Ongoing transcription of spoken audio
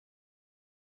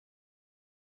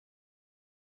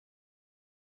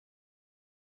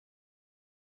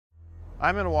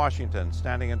I'm in Washington,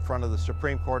 standing in front of the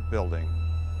Supreme Court building,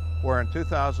 where in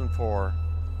 2004,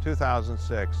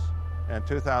 2006, and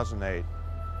 2008,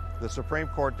 the Supreme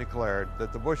Court declared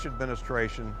that the Bush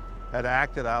administration had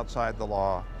acted outside the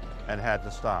law and had to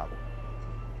stop.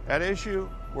 At issue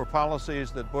were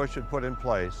policies that Bush had put in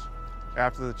place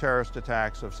after the terrorist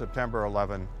attacks of September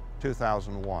 11,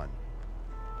 2001.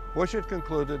 Bush had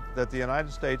concluded that the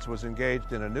United States was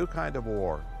engaged in a new kind of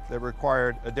war that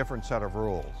required a different set of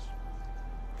rules.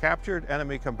 Captured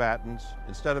enemy combatants,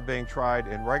 instead of being tried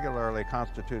in regularly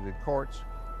constituted courts,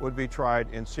 would be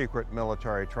tried in secret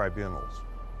military tribunals.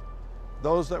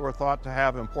 Those that were thought to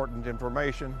have important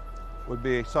information would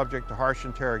be subject to harsh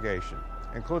interrogation,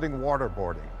 including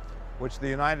waterboarding, which the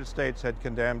United States had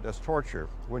condemned as torture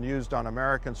when used on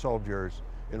American soldiers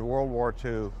in World War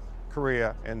II,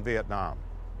 Korea, and Vietnam.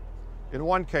 In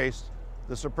one case,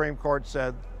 the Supreme Court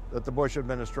said that the Bush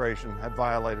administration had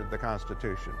violated the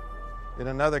Constitution. In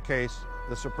another case,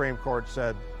 the Supreme Court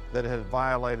said that it had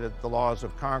violated the laws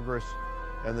of Congress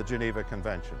and the Geneva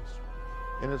Conventions.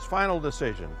 In its final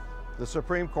decision, the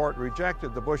Supreme Court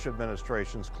rejected the Bush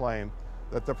administration's claim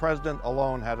that the president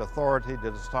alone had authority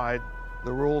to decide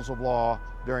the rules of law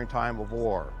during time of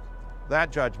war.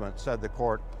 That judgment, said the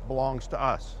court, belongs to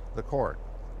us, the court,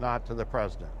 not to the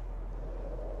president.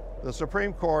 The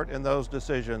Supreme Court in those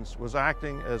decisions was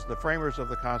acting as the framers of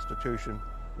the Constitution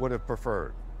would have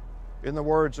preferred. In the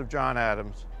words of John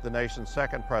Adams, the nation's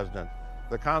second president,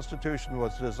 the Constitution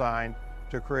was designed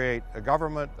to create a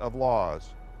government of laws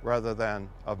rather than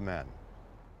of men.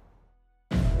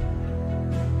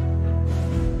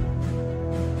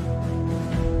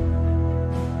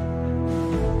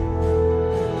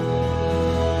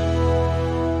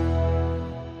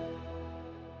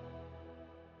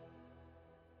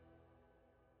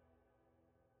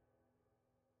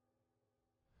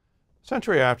 A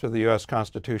century after the U.S.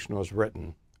 Constitution was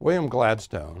written, William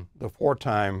Gladstone, the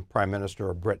four-time Prime Minister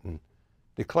of Britain,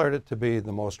 declared it to be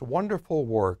the most wonderful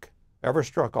work ever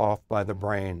struck off by the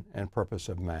brain and purpose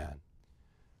of man.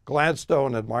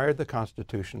 Gladstone admired the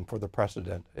Constitution for the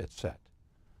precedent it set.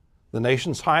 The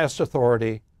nation's highest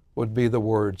authority would be the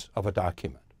words of a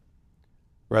document,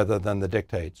 rather than the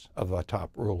dictates of a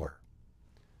top ruler.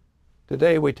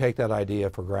 Today we take that idea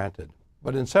for granted,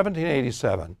 but in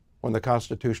 1787, when the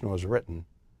Constitution was written,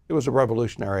 it was a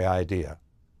revolutionary idea.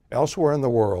 Elsewhere in the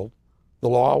world, the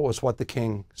law was what the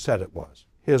king said it was.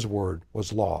 His word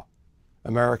was law.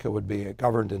 America would be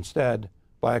governed instead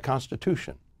by a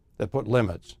constitution that put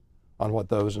limits on what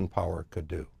those in power could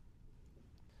do.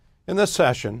 In this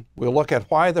session, we'll look at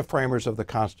why the framers of the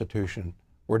Constitution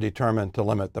were determined to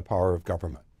limit the power of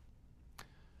government.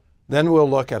 Then we'll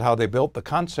look at how they built the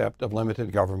concept of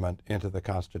limited government into the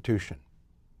Constitution.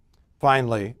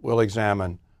 Finally, we'll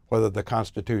examine whether the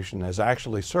Constitution has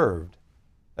actually served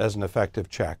as an effective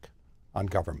check on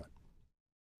government.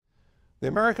 The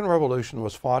American Revolution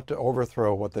was fought to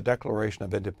overthrow what the Declaration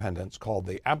of Independence called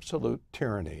the absolute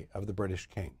tyranny of the British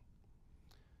king.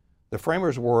 The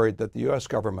framers worried that the U.S.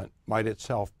 government might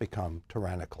itself become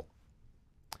tyrannical.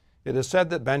 It is said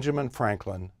that Benjamin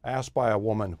Franklin, asked by a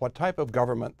woman what type of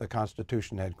government the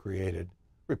Constitution had created,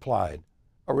 replied,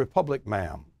 "A republic,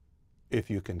 ma'am, if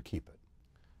you can keep it."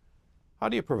 How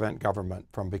do you prevent government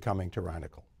from becoming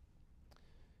tyrannical?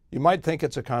 You might think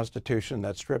it's a constitution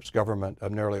that strips government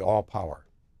of nearly all power.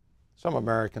 Some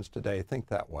Americans today think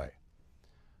that way.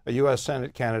 A U.S.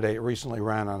 Senate candidate recently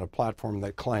ran on a platform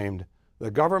that claimed, "The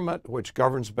government which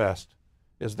governs best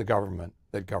is the government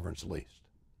that governs least."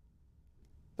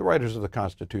 The writers of the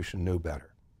Constitution knew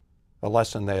better, a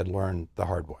lesson they had learned the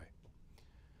hard way.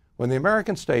 When the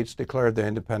American states declared their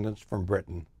independence from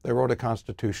Britain, they wrote a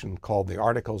constitution called the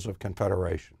Articles of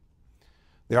Confederation.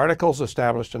 The Articles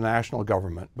established a national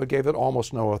government, but gave it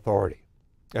almost no authority.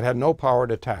 It had no power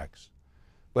to tax,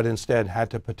 but instead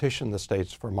had to petition the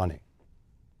states for money.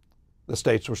 The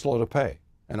states were slow to pay,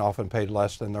 and often paid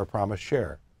less than their promised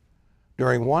share.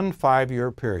 During one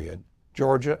 5-year period,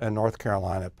 Georgia and North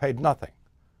Carolina paid nothing,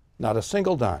 not a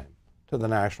single dime, to the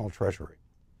national treasury.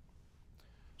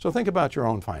 So think about your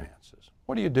own finances.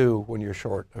 What do you do when you're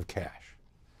short of cash?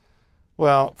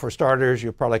 Well, for starters,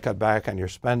 you probably cut back on your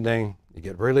spending. You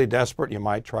get really desperate, you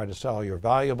might try to sell your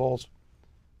valuables.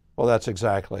 Well, that's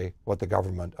exactly what the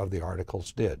government of the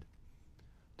Articles did.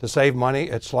 To save money,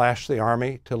 it slashed the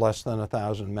Army to less than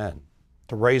 1,000 men.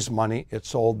 To raise money, it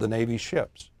sold the Navy's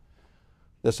ships.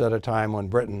 This at a time when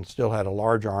Britain still had a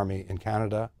large army in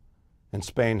Canada, and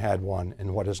Spain had one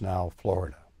in what is now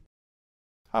Florida.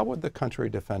 How would the country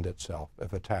defend itself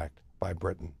if attacked by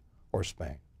Britain or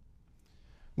Spain?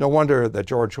 No wonder that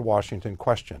George Washington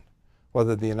questioned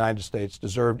whether the United States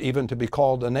deserved even to be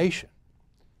called a nation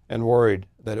and worried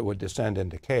that it would descend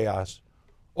into chaos,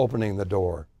 opening the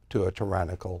door to a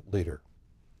tyrannical leader.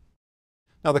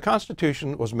 Now, the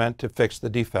Constitution was meant to fix the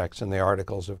defects in the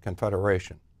Articles of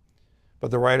Confederation,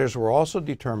 but the writers were also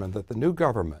determined that the new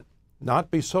government not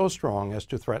be so strong as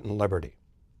to threaten liberty.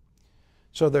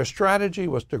 So their strategy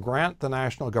was to grant the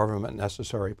national government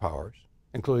necessary powers,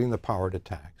 including the power to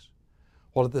tax,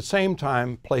 while at the same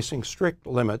time placing strict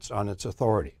limits on its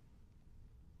authority.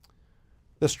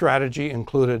 This strategy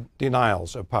included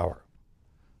denials of power.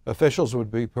 Officials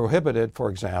would be prohibited, for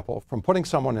example, from putting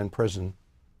someone in prison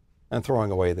and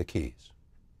throwing away the keys.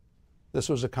 This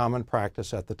was a common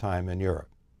practice at the time in Europe.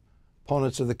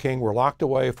 Opponents of the king were locked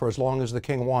away for as long as the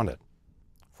king wanted,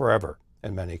 forever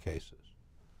in many cases.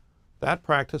 That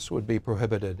practice would be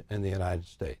prohibited in the United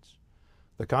States.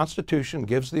 The Constitution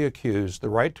gives the accused the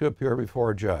right to appear before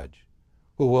a judge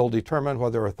who will determine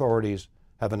whether authorities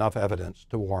have enough evidence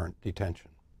to warrant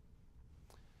detention.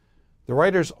 The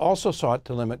writers also sought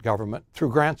to limit government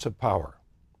through grants of power.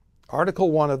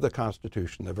 Article 1 of the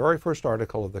Constitution, the very first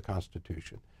article of the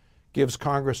Constitution, gives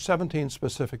Congress 17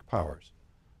 specific powers,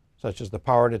 such as the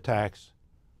power to tax,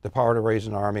 the power to raise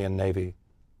an army and navy,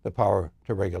 the power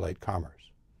to regulate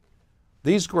commerce.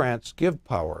 These grants give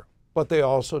power, but they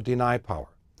also deny power.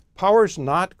 Powers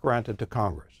not granted to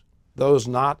Congress, those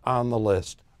not on the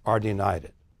list, are denied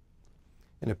it.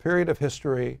 In a period of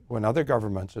history when other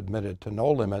governments admitted to no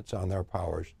limits on their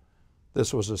powers,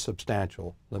 this was a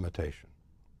substantial limitation.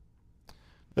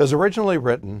 As originally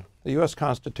written, the U.S.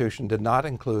 Constitution did not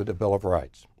include a Bill of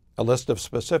Rights, a list of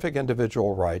specific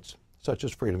individual rights, such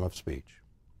as freedom of speech.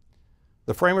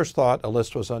 The framers thought a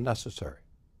list was unnecessary,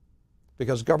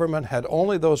 because government had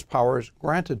only those powers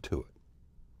granted to it,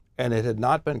 and it had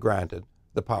not been granted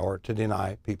the power to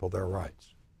deny people their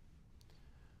rights.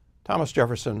 Thomas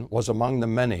Jefferson was among the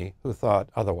many who thought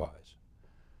otherwise.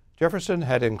 Jefferson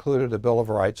had included a Bill of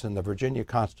Rights in the Virginia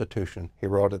Constitution he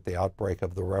wrote at the outbreak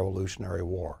of the Revolutionary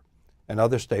War, and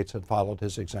other states had followed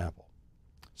his example.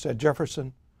 Said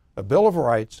Jefferson, "A Bill of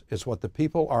Rights is what the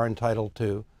people are entitled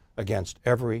to against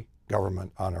every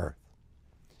government on earth."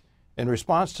 In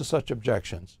response to such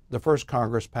objections, the first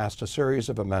Congress passed a series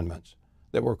of amendments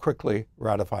that were quickly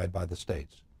ratified by the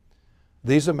states.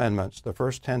 These amendments, the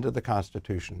first 10 to the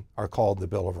Constitution, are called the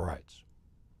Bill of Rights.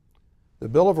 The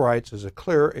Bill of Rights is a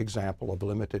clear example of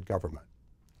limited government.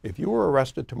 If you were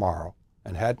arrested tomorrow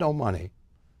and had no money,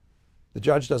 the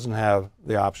judge doesn't have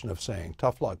the option of saying,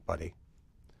 "Tough luck, buddy."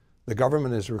 The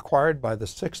government is required by the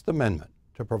Sixth Amendment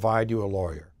to provide you a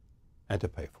lawyer and to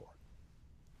pay for it.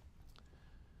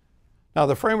 Now,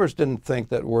 the framers didn't think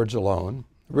that words alone,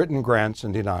 written grants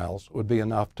and denials, would be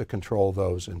enough to control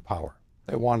those in power.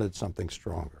 They wanted something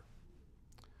stronger.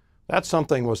 That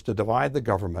something was to divide the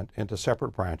government into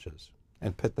separate branches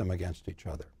and pit them against each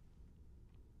other.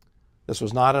 This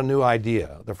was not a new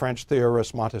idea. The French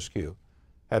theorist Montesquieu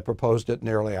had proposed it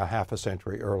nearly a half a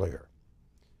century earlier.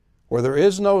 "Where there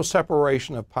is no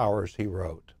separation of powers," he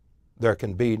wrote, "there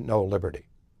can be no liberty."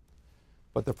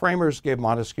 But the framers gave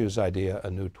Montesquieu's idea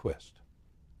a new twist.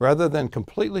 Rather than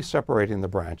completely separating the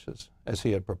branches, as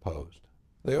he had proposed,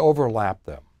 they overlapped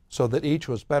them so that each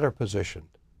was better positioned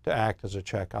to act as a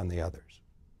check on the others.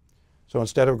 So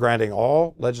instead of granting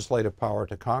all legislative power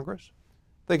to Congress,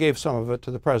 they gave some of it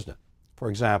to the president, for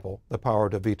example, the power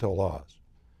to veto laws,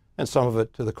 and some of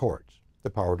it to the courts, the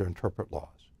power to interpret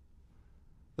laws.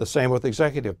 The same with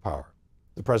executive power.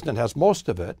 The president has most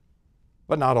of it,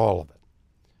 but not all of it.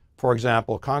 For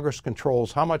example, Congress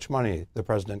controls how much money the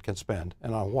president can spend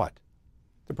and on what.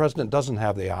 The president doesn't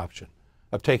have the option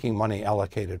of taking money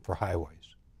allocated for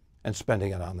highways and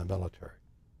spending it on the military.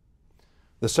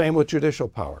 The same with judicial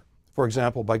power. For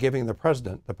example, by giving the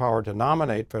president the power to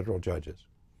nominate federal judges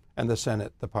and the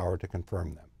Senate the power to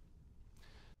confirm them.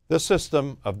 This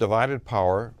system of divided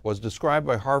power was described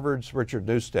by Harvard's Richard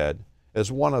Newstead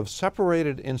as one of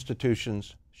separated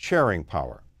institutions sharing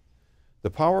power. The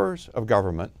powers of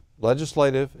government,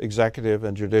 legislative, executive,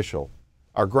 and judicial,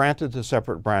 are granted to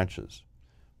separate branches,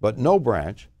 but no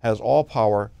branch has all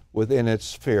power within its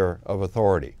sphere of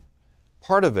authority.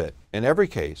 Part of it, in every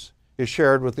case, is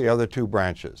shared with the other two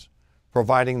branches,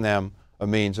 providing them a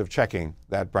means of checking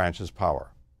that branch's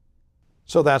power.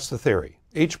 So that's the theory,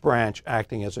 each branch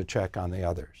acting as a check on the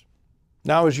others.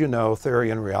 Now, as you know, theory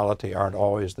and reality aren't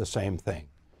always the same thing.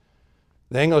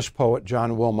 The English poet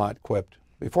John Wilmot quipped,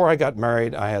 "Before I got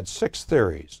married, I had 6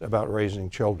 theories about raising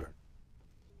children.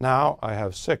 Now I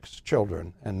have 6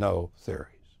 children and no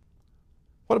theories."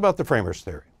 What about the framers'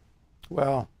 theory?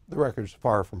 Well, the record's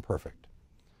far from perfect.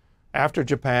 After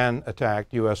Japan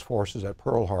attacked U.S. forces at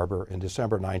Pearl Harbor in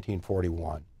December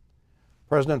 1941,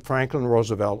 President Franklin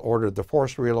Roosevelt ordered the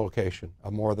forced relocation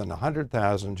of more than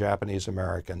 100,000 Japanese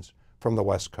Americans from the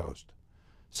West Coast,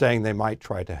 saying they might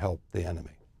try to help the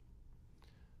enemy.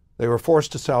 They were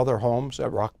forced to sell their homes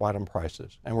at rock-bottom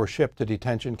prices and were shipped to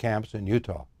detention camps in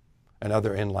Utah and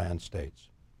other inland states.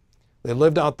 They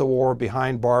lived out the war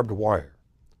behind barbed wire,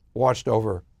 watched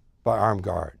over by armed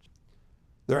guards.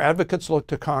 Their advocates looked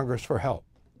to Congress for help.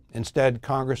 Instead,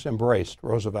 Congress embraced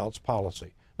Roosevelt's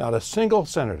policy. Not a single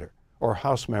senator or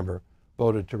House member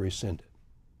voted to rescind it.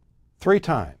 3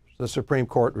 times the Supreme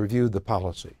Court reviewed the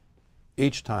policy.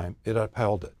 Each time it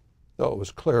upheld it, though it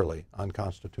was clearly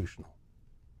unconstitutional.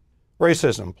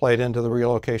 Racism played into the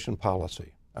relocation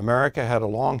policy. America had a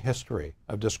long history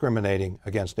of discriminating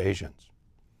against Asians.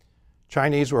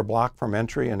 Chinese were blocked from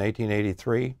entry in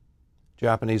 1883.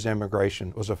 Japanese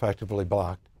immigration was effectively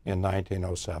blocked in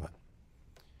 1907.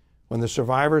 When the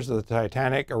survivors of the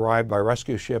Titanic arrived by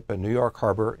rescue ship in New York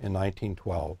Harbor in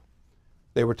 1912,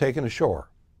 they were taken ashore,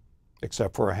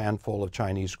 except for a handful of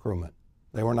Chinese crewmen.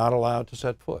 They were not allowed to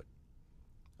set foot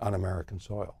on American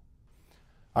soil.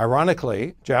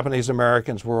 Ironically, Japanese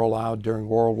Americans were allowed during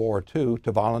World War II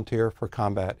to volunteer for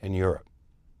combat in Europe.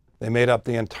 They made up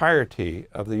the entirety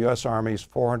of the U.S. Army's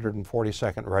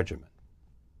 442nd Regiment.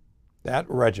 That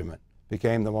regiment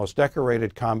became the most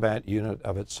decorated combat unit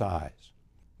of its size,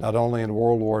 not only in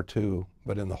World War II,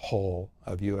 but in the whole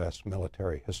of U.S.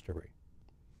 military history.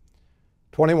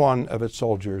 21 of its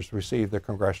soldiers received the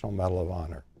Congressional Medal of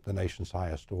Honor, the nation's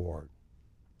highest award.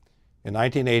 In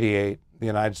 1988, the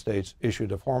United States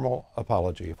issued a formal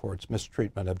apology for its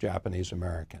mistreatment of Japanese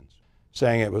Americans,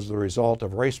 saying it was the result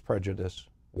of race prejudice,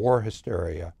 war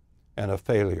hysteria, and a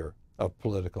failure of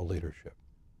political leadership.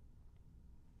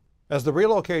 As the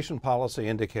relocation policy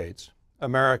indicates,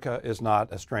 America is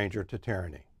not a stranger to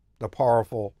tyranny, the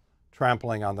powerful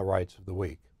trampling on the rights of the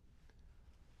weak.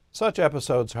 Such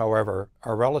episodes, however,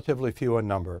 are relatively few in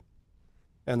number,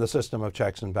 and the system of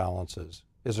checks and balances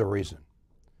is a reason.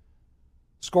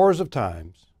 Scores of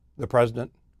times, the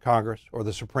President, Congress, or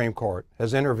the Supreme Court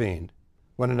has intervened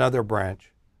when another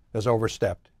branch has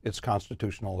overstepped its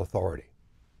constitutional authority.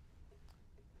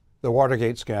 The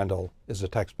Watergate scandal is a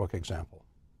textbook example.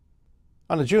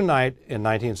 On a June night in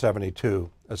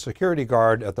 1972, a security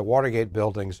guard at the Watergate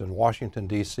buildings in Washington,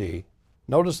 D.C.,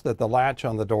 noticed that the latch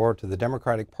on the door to the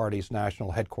Democratic Party's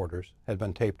national headquarters had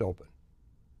been taped open.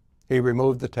 He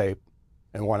removed the tape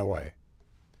and went away.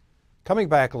 Coming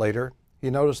back later, he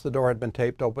noticed the door had been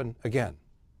taped open again.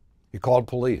 He called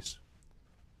police.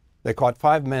 They caught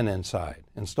 5 men inside,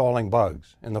 installing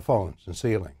bugs in the phones and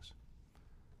ceilings.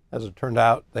 As it turned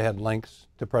out, they had links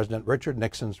to President Richard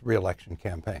Nixon's re-election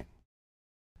campaign.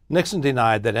 Nixon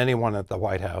denied that anyone at the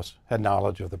White House had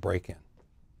knowledge of the break-in.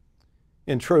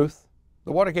 In truth,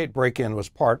 the Watergate break-in was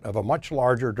part of a much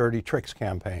larger dirty tricks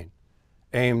campaign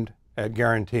aimed at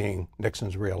guaranteeing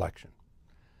Nixon's re-election.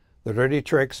 The dirty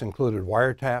tricks included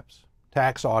wiretaps,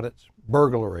 tax audits,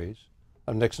 burglaries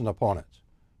of Nixon opponents,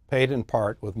 paid in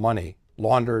part with money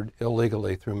laundered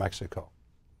illegally through Mexico.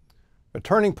 A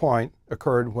turning point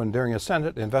occurred when, during a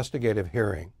Senate investigative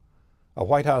hearing, a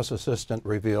White House assistant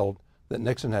revealed that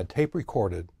Nixon had tape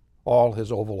recorded all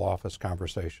his Oval Office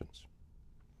conversations.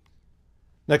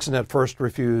 Nixon at first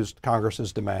refused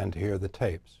Congress's demand to hear the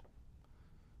tapes.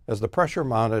 As the pressure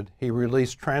mounted, he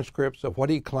released transcripts of what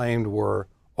he claimed were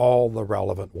all the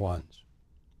relevant ones.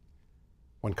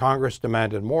 When Congress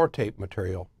demanded more tape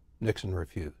material, Nixon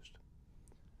refused.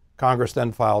 Congress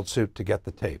then filed suit to get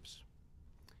the tapes.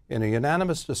 In a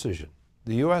unanimous decision,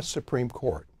 the U.S. Supreme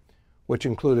Court, which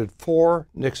included 4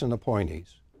 Nixon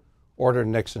appointees, ordered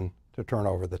Nixon to turn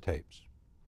over the tapes.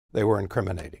 They were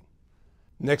incriminating.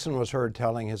 Nixon was heard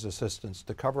telling his assistants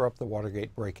to cover up the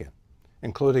Watergate break-in,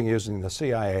 including using the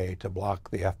CIA to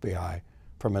block the FBI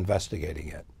from investigating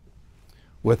it.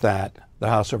 With that, the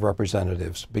House of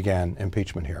Representatives began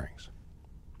impeachment hearings.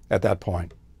 At that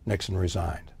point, Nixon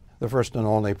resigned, the first and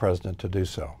only president to do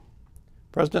so.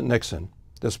 President Nixon,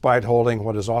 despite holding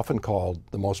what is often called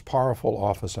the most powerful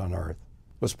office on earth,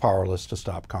 was powerless to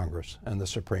stop Congress and the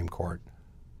Supreme Court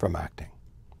from acting.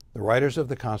 The writers of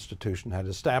the Constitution had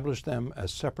established them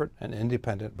as separate and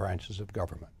independent branches of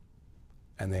government,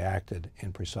 and they acted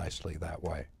in precisely that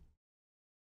way.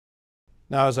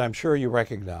 Now, as I'm sure you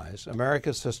recognize,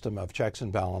 America's system of checks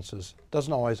and balances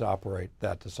doesn't always operate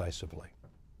that decisively.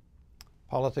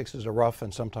 Politics is a rough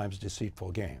and sometimes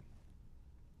deceitful game.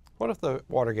 What if the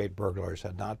Watergate burglars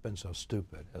had not been so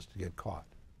stupid as to get caught?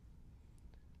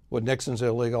 Would Nixon's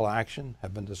illegal action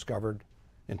have been discovered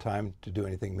in time to do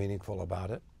anything meaningful about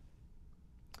it?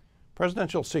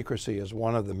 Presidential secrecy is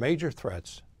one of the major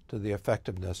threats to the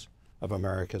effectiveness of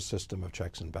America's system of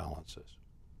checks and balances.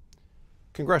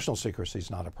 Congressional secrecy is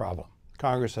not a problem.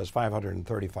 Congress has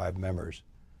 535 members,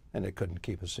 and it couldn't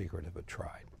keep a secret if it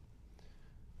tried.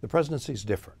 The presidency is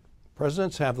different.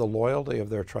 Presidents have the loyalty of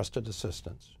their trusted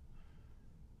assistants,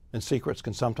 and secrets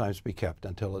can sometimes be kept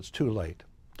until it's too late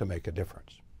to make a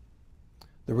difference.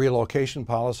 The relocation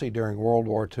policy during World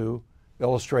War II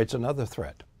illustrates another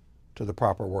threat to the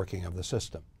proper working of the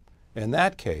system. In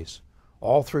that case,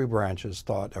 all three branches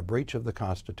thought a breach of the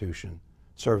Constitution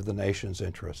served the nation's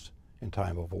interests in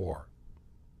time of war.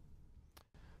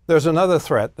 There's another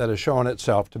threat that has shown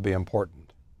itself to be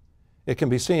important. It can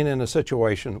be seen in a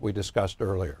situation we discussed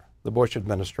earlier, the Bush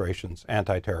administration's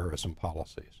anti-terrorism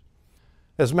policies.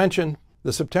 As mentioned,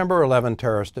 the September 11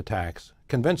 terrorist attacks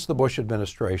convinced the Bush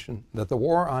administration that the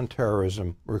war on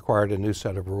terrorism required a new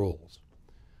set of rules.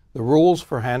 The rules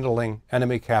for handling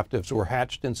enemy captives were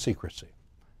hatched in secrecy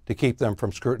to keep them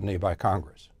from scrutiny by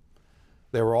Congress.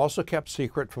 They were also kept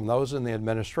secret from those in the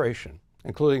administration,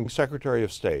 including Secretary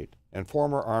of State and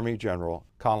former Army General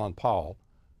Colin Powell,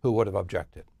 who would have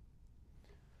objected.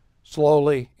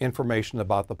 Slowly, information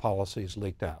about the policies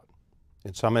leaked out,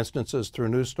 in some instances through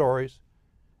news stories,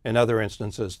 in other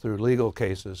instances through legal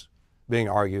cases being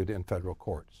argued in federal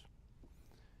courts.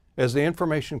 As the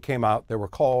information came out, there were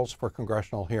calls for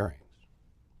congressional hearings,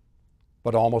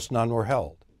 but almost none were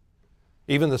held.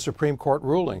 Even the Supreme Court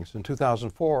rulings in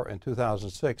 2004 and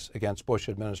 2006 against Bush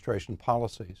administration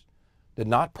policies did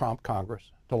not prompt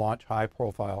Congress to launch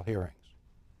high-profile hearings.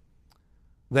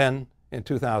 Then, in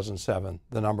 2007,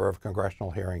 the number of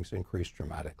congressional hearings increased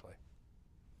dramatically.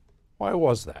 Why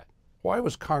was that? Why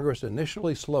was Congress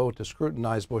initially slow to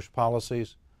scrutinize Bush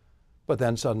policies, but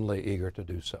then suddenly eager to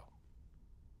do so?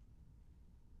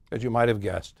 As you might have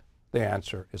guessed, the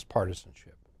answer is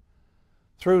partisanship.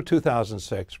 Through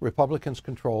 2006, Republicans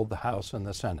controlled the House and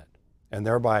the Senate, and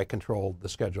thereby controlled the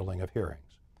scheduling of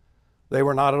hearings. They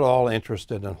were not at all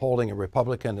interested in holding a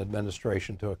Republican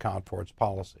administration to account for its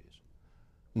policies,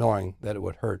 knowing that it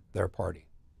would hurt their party.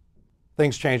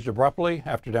 Things changed abruptly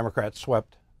after Democrats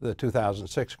swept the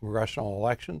 2006 congressional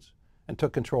elections and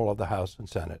took control of the House and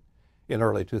Senate in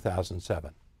early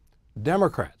 2007.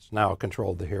 Democrats now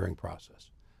controlled the hearing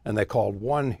process, and they called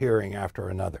one hearing after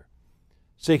another.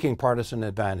 Seeking partisan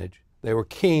advantage, they were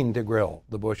keen to grill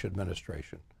the Bush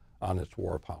administration on its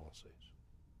war policies.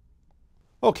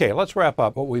 Okay, let's wrap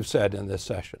up what we've said in this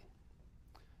session.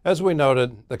 As we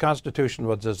noted, the Constitution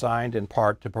was designed in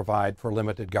part to provide for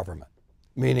limited government,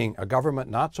 meaning a government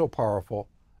not so powerful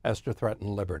as to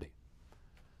threaten liberty.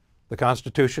 The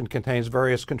Constitution contains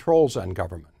various controls on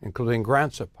government, including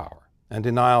grants of power and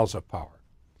denials of power.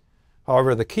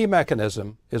 However, the key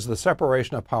mechanism is the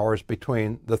separation of powers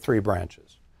between the three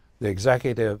branches, the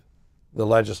executive, the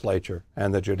legislature,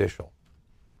 and the judicial.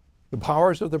 The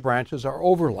powers of the branches are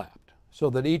overlapped so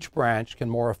that each branch can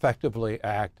more effectively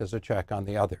act as a check on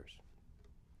the others.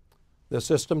 The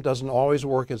system doesn't always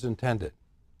work as intended.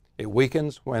 It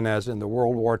weakens when, as in the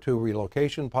World War II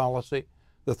relocation policy,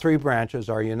 the three branches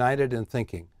are united in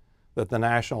thinking that the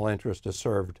national interest is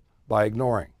served by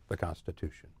ignoring the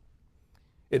Constitution.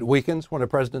 It weakens when a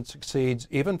president succeeds,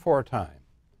 even for a time,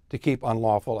 to keep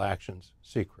unlawful actions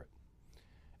secret.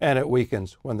 And it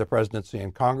weakens when the presidency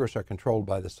and Congress are controlled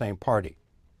by the same party.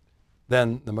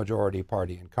 Then the majority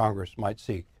party in Congress might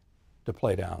seek to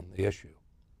play down the issue.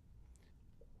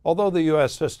 Although the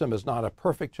U.S. system is not a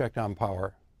perfect check on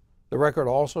power, the record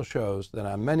also shows that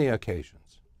on many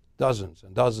occasions, dozens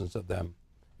and dozens of them,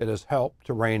 it has helped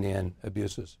to rein in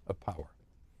abuses of power.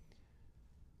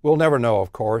 We'll never know,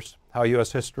 of course, how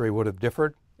U.S. history would have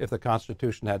differed if the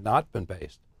Constitution had not been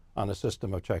based on a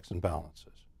system of checks and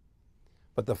balances.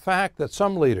 But the fact that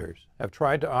some leaders have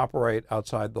tried to operate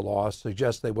outside the law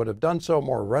suggests they would have done so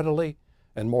more readily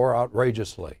and more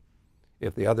outrageously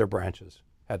if the other branches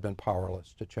had been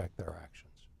powerless to check their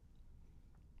actions.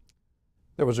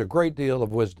 There was a great deal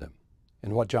of wisdom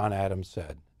in what John Adams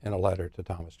said in a letter to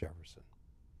Thomas Jefferson.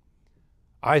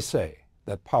 I say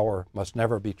that power must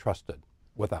never be trusted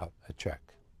without a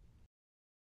check.